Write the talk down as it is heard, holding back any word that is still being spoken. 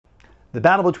The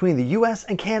battle between the US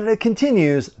and Canada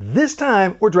continues. This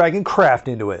time, we're dragging Kraft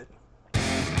into it.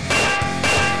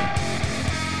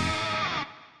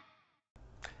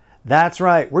 That's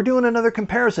right, we're doing another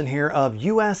comparison here of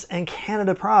US and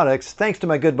Canada products thanks to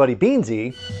my good buddy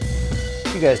Beanzie.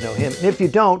 You guys know him, and if you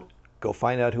don't, go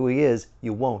find out who he is.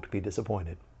 You won't be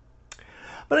disappointed.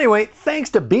 But anyway, thanks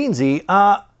to Beanzie,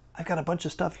 I've got a bunch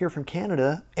of stuff here from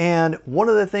Canada, and one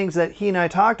of the things that he and I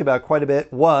talked about quite a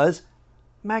bit was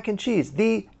mac and cheese,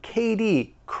 the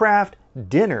KD, Kraft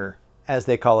Dinner, as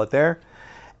they call it there.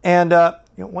 And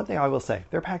one thing I will say,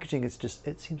 their packaging is just,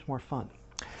 it seems more fun.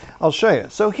 I'll show you.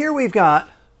 So here we've got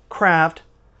Kraft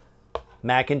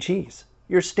Mac and Cheese.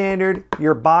 Your standard,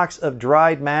 your box of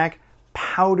dried mac,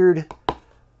 powdered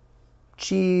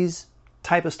cheese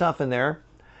type of stuff in there.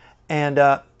 And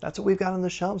that's what we've got on the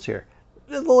shelves here.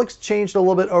 It looks changed a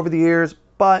little bit over the years,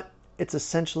 but it's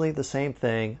essentially the same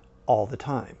thing all the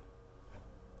time.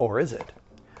 Or is it?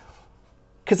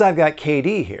 Because I've got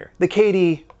KD here. The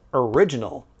KD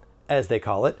original, as they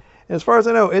call it. And as far as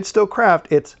I know, it's still Kraft.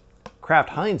 It's Kraft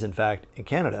Heinz, in fact, in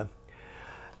Canada.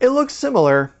 It looks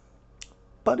similar,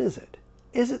 but is it?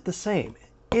 Is it the same?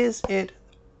 Is it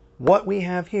what we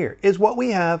have here? Is what we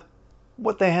have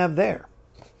what they have there?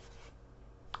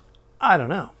 I don't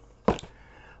know. But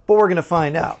we're going to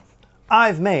find out.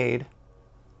 I've made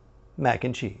mac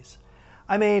and cheese.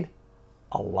 I made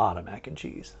a lot of mac and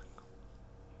cheese.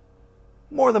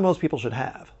 More than most people should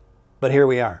have. But here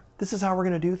we are. This is how we're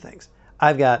going to do things.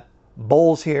 I've got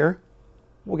bowls here.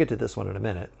 We'll get to this one in a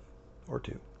minute or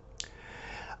two.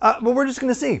 But we're just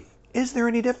going to see, is there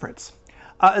any difference?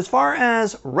 As far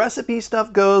as recipe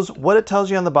stuff goes, what it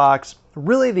tells you on the box,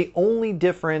 really the only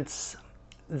difference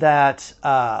that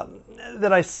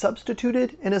that I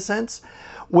substituted in a sense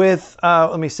with,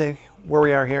 let me see where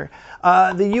we are here.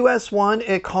 The US one,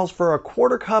 it calls for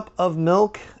 1/4 cup of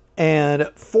milk and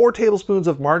 4 tablespoons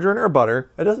of margarine or butter.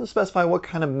 It doesn't specify what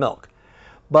kind of milk,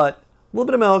 but a little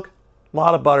bit of milk, a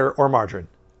lot of butter or margarine.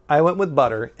 I went with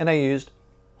butter and I used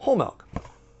whole milk.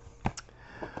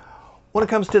 When it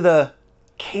comes to the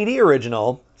KD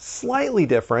original, slightly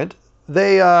different.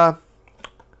 They've got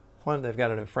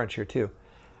it in French here too.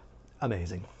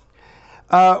 Amazing.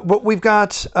 But we've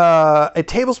got a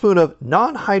tablespoon of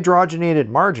non-hydrogenated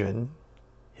margarine,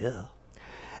 yeah,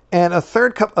 and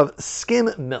 1/3 cup of skim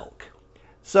milk.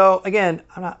 So again,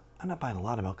 I'm not buying a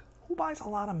lot of milk. Who buys a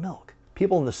lot of milk?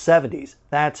 People in the 70s.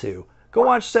 That's who. Go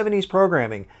watch 70s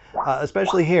programming,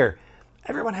 especially here.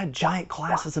 Everyone had giant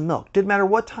glasses of milk. Didn't matter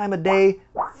what time of day,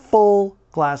 full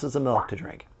glasses of milk to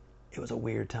drink. It was a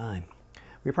weird time.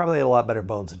 We probably had a lot better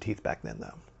bones and teeth back then,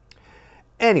 though.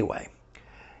 Anyway,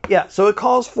 yeah, so it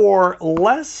calls for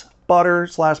less butter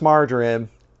 / margarine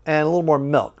and a little more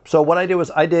milk. So what I did was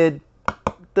I did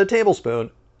the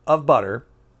tablespoon of butter,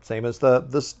 same as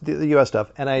the US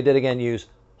stuff, and I did again use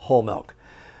whole milk.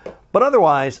 But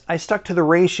otherwise, I stuck to the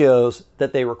ratios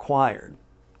that they required.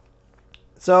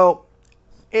 So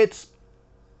it's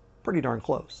pretty darn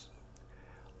close.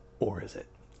 Or is it?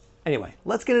 Anyway,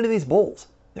 let's get into these bowls.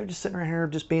 They're just sitting right here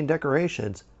just being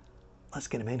decorations. Let's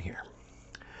get them in here.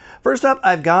 First up,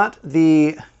 I've got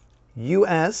the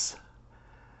US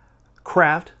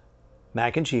Kraft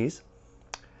Mac and Cheese.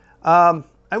 I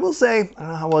will say, I don't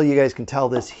know how well you guys can tell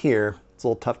this here. It's a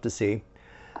little tough to see.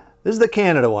 This is the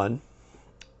Canada one.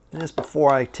 And just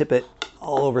before I tip it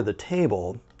all over the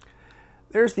table,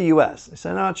 there's the US. So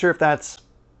I'm not sure if that's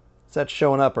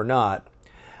showing up or not.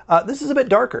 This is a bit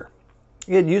darker.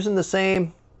 Again, using the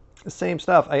same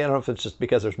stuff. I don't know if it's just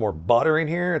because there's more butter in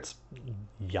here. It's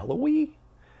yellowy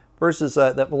versus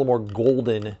that little more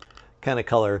golden kind of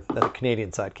color that the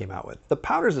Canadian side came out with. The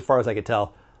powders, as far as I could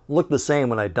tell, looked the same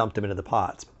when I dumped them into the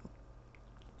pots.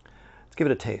 Let's give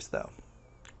it a taste, though,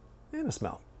 and a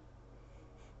smell.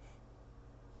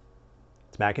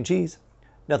 It's mac and cheese.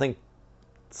 Nothing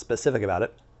specific about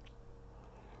it.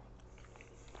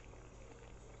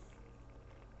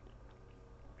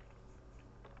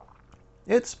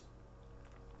 It's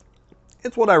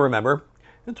what I remember.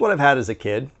 It's what I've had as a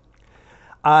kid.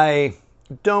 If I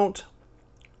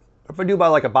do buy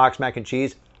like a box mac and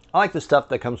cheese, I like the stuff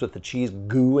that comes with the cheese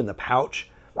goo in the pouch,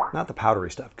 not the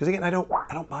powdery stuff. Because again, I don't buy milk.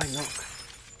 I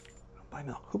don't buy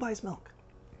milk. Who buys milk?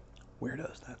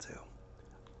 Weirdos, that's who.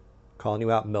 Calling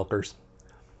you out, milkers.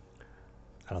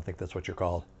 I don't think that's what you're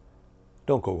called.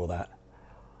 Don't Google that.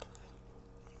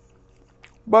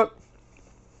 But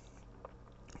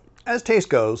as taste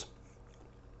goes,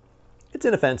 it's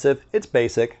inoffensive, it's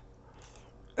basic,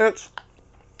 it's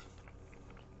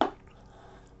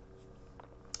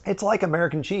like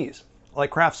American cheese, like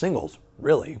Kraft singles,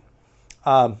 really,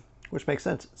 which makes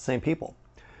sense, same people.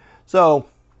 So,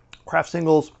 Kraft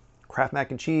singles, Kraft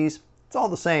Mac and Cheese, it's all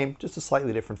the same, just a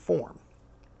slightly different form.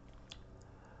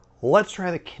 Let's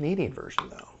try the Canadian version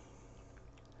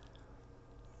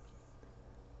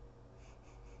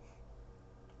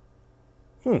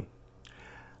though.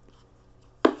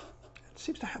 It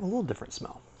seems to have a little different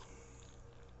smell.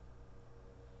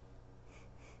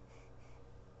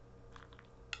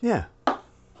 Yeah.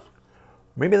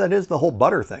 Maybe that is the whole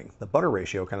butter thing. The butter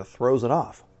ratio kind of throws it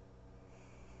off.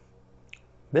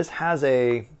 This has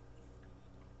a,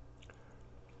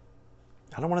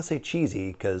 I don't want to say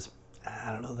cheesy because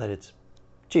I don't know that it's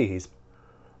cheese,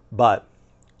 but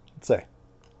let's say.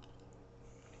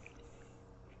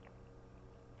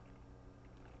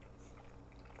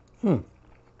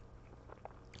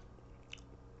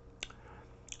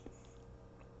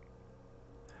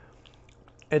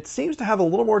 It seems to have a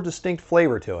little more distinct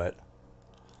flavor to it,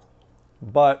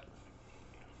 but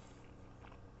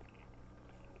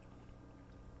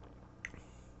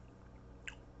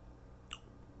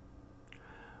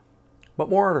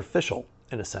more artificial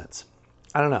in a sense.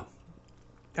 I don't know.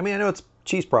 I mean, I know it's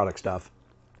cheese product stuff.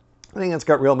 I think it's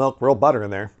got real milk, real butter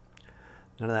in there.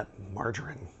 None of that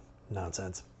margarine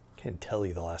nonsense. Can't tell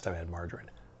you the last time I had margarine.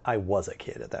 I was a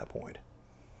kid at that point.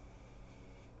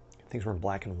 Things were in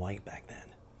black and white back then.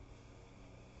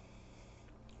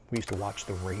 We used to watch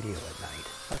the radio at night.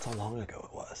 That's how long ago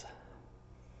it was.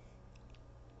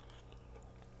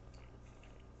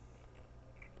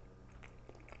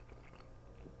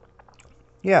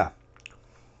 Yeah,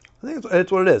 I think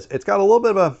it's what it is. It's got a little bit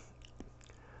of a,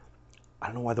 I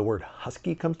don't know why the word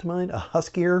husky comes to mind, a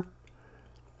huskier,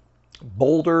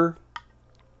 bolder-ish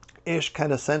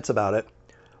kind of sense about it.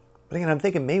 But again, I'm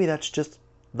thinking maybe that's just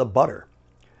the butter.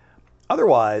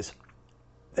 Otherwise,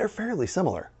 they're fairly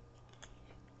similar.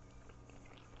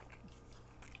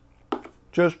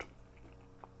 Just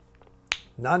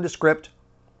nondescript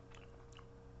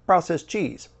processed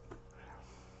cheese.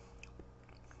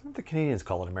 What do the Canadians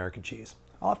call it American cheese?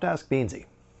 I'll have to ask Beanzie.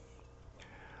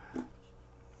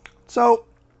 So,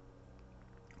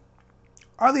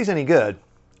 are these any good?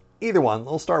 Either one.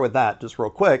 We'll start with that just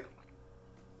real quick.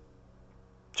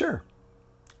 Sure.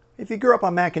 If you grew up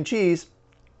on mac and cheese,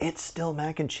 it's still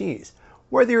mac and cheese.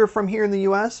 Whether you're from here in the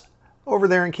US, over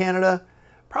there in Canada,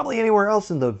 probably anywhere else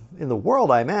in the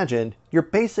world, I imagine, your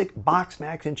basic box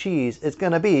mac and cheese is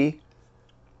going to be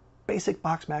basic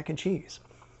box mac and cheese.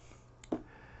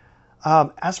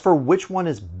 As for which one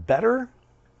is better,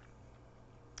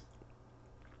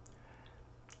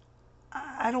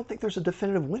 I don't think there's a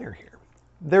definitive winner here.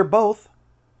 They're both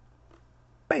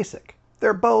basic.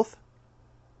 They're both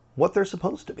what they're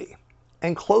supposed to be.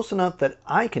 And close enough that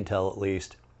I can tell, at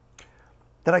least,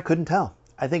 that I couldn't tell.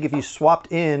 I think if you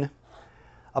swapped in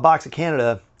a box of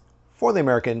Canada for the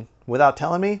American without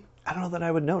telling me, I don't know that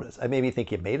I would notice. I maybe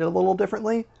think you made it a little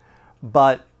differently,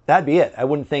 but that'd be it. I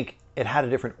wouldn't think it had a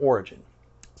different origin.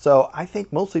 So I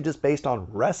think mostly just based on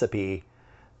recipe,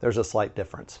 there's a slight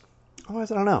difference.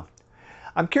 Otherwise, I don't know.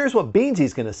 I'm curious what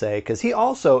Beanzie's going to say, because he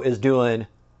also is doing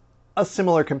a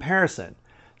similar comparison.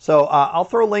 So I'll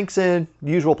throw links in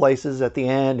usual places at the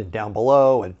end and down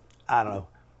below and I don't know,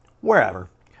 wherever.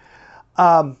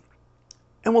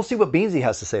 And we'll see what Beanzie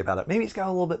has to say about it. Maybe he's got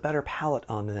a little bit better palate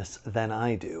on this than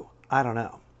I do. I don't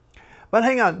know. But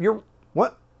hang on,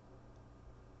 what?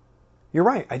 You're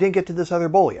right, I didn't get to this other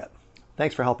bowl yet.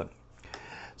 Thanks for helping.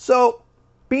 So,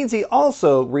 Beanzie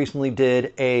also recently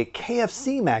did a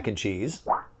KFC mac and cheese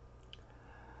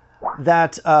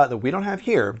that we don't have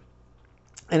here.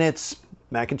 And it's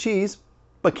mac and cheese,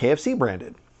 but KFC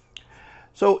branded.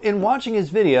 So, in watching his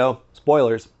video,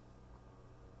 spoilers.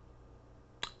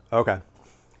 Okay.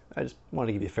 I just wanted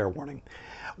to give you a fair warning.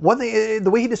 The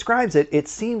way he describes it, it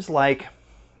seems like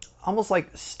almost like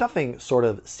stuffing sort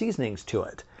of seasonings to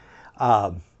it.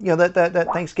 You know, that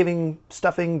Thanksgiving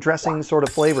stuffing dressing sort of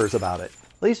flavors about it,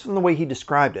 at least from the way he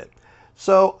described it.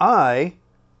 So I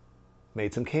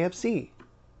made some KFC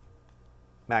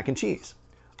mac and cheese.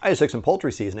 I just took some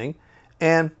poultry seasoning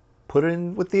and put it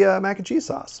in with the mac and cheese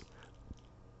sauce.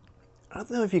 I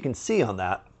don't know if you can see on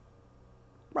that.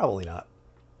 Probably not.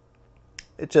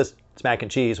 It's mac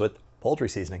and cheese with poultry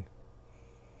seasoning.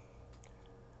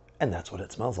 And that's what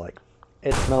it smells like.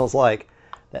 It smells like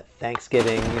that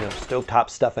Thanksgiving, you know, stovetop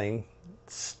stuffing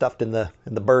stuffed in the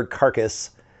bird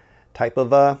carcass type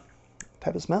of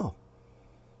smell.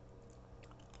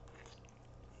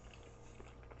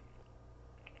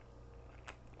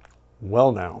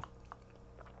 Well now,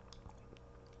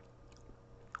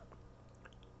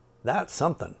 that's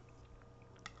something.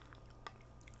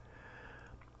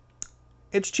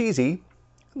 It's cheesy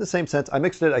in the same sense. I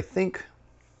mixed it, I think,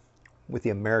 with the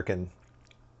American.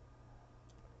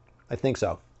 I think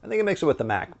so. I think I mix it with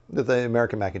the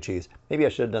American mac and cheese. Maybe I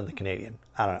should have done the Canadian.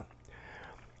 I don't know.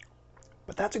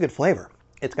 But that's a good flavor.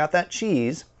 It's got that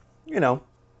cheese, you know,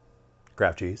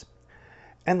 Kraft cheese,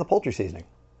 and the poultry seasoning,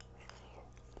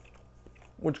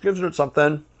 which gives it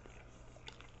something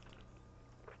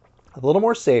a little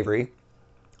more savory,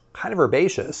 kind of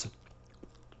herbaceous.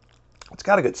 It's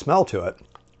got a good smell to it.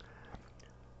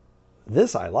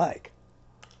 This I like.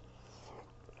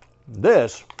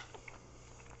 This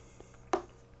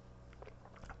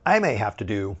I may have to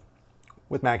do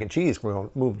with mac and cheese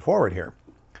moving forward here.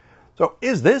 So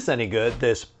is this any good,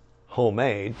 this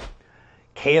homemade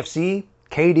KFC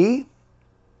KD?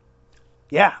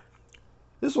 Yeah,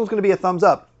 this one's going to be a thumbs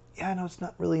up. Yeah, I know it's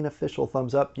not really an official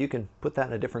thumbs up. You can put that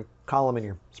in a different column in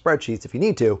your spreadsheets if you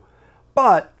need to,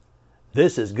 but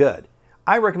this is good.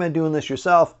 I recommend doing this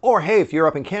yourself, or hey, if you're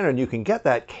up in Canada and you can get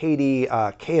that KD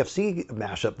KFC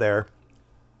mashup there,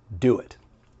 do it.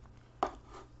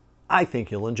 I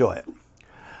think you'll enjoy it.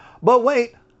 But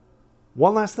wait,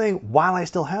 one last thing while I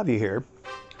still have you here.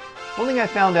 One thing I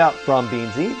found out from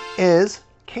Beanzie is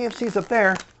KFC's up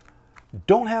there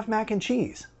don't have mac and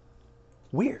cheese.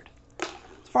 Weird.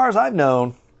 As far as I've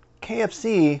known,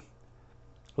 KFC, at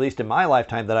least in my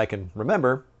lifetime that I can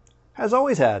remember, has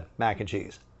always had mac and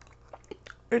cheese.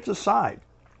 It's a side.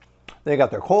 They got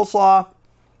their coleslaw,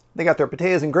 they got their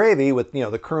potatoes and gravy with, you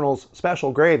know, the Colonel's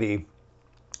special gravy.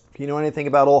 If you know anything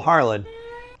about old Harlan,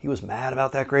 he was mad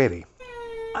about that gravy.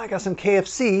 I got some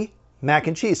KFC mac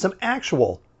and cheese, some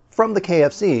actual from the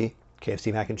KFC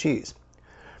mac and cheese.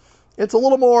 It's a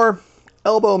little more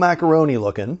elbow macaroni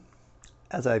looking,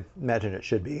 as I imagine it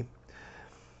should be,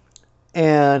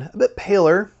 and a bit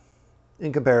paler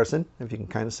in comparison, if you can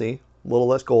kind of see, a little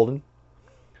less golden.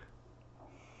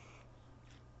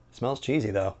 Smells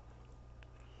cheesy though.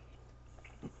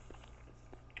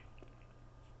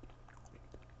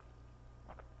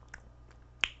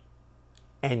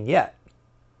 And yet,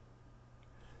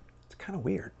 it's kind of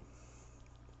weird.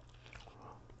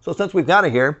 So since we've got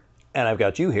it here, and I've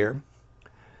got you here,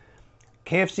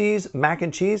 KFC's mac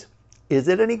and cheese, is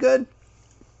it any good?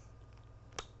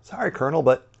 Sorry, Colonel,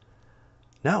 but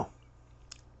no.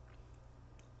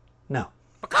 No.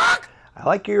 I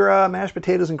like your mashed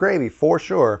potatoes and gravy, for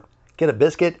sure. Get a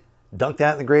biscuit, dunk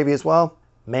that in the gravy as well.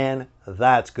 Man,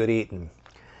 that's good eating.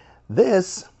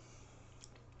 This,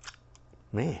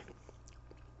 man.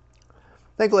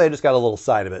 Thankfully, I just got a little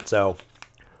side of it, so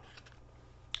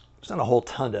there's not a whole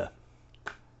ton to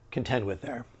contend with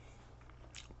there.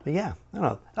 But yeah, I don't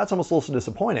know. That's almost a little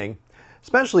disappointing,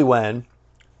 especially when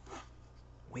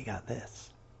we got this.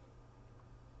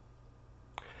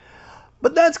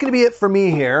 But that's going to be it for me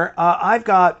here. I've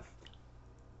got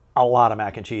a lot of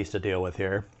mac and cheese to deal with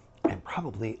here, and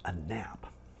probably a nap.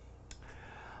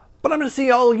 But I'm going to see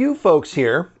all you folks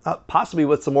here, possibly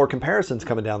with some more comparisons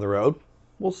coming down the road.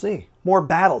 We'll see. More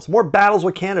battles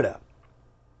with Canada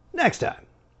next time.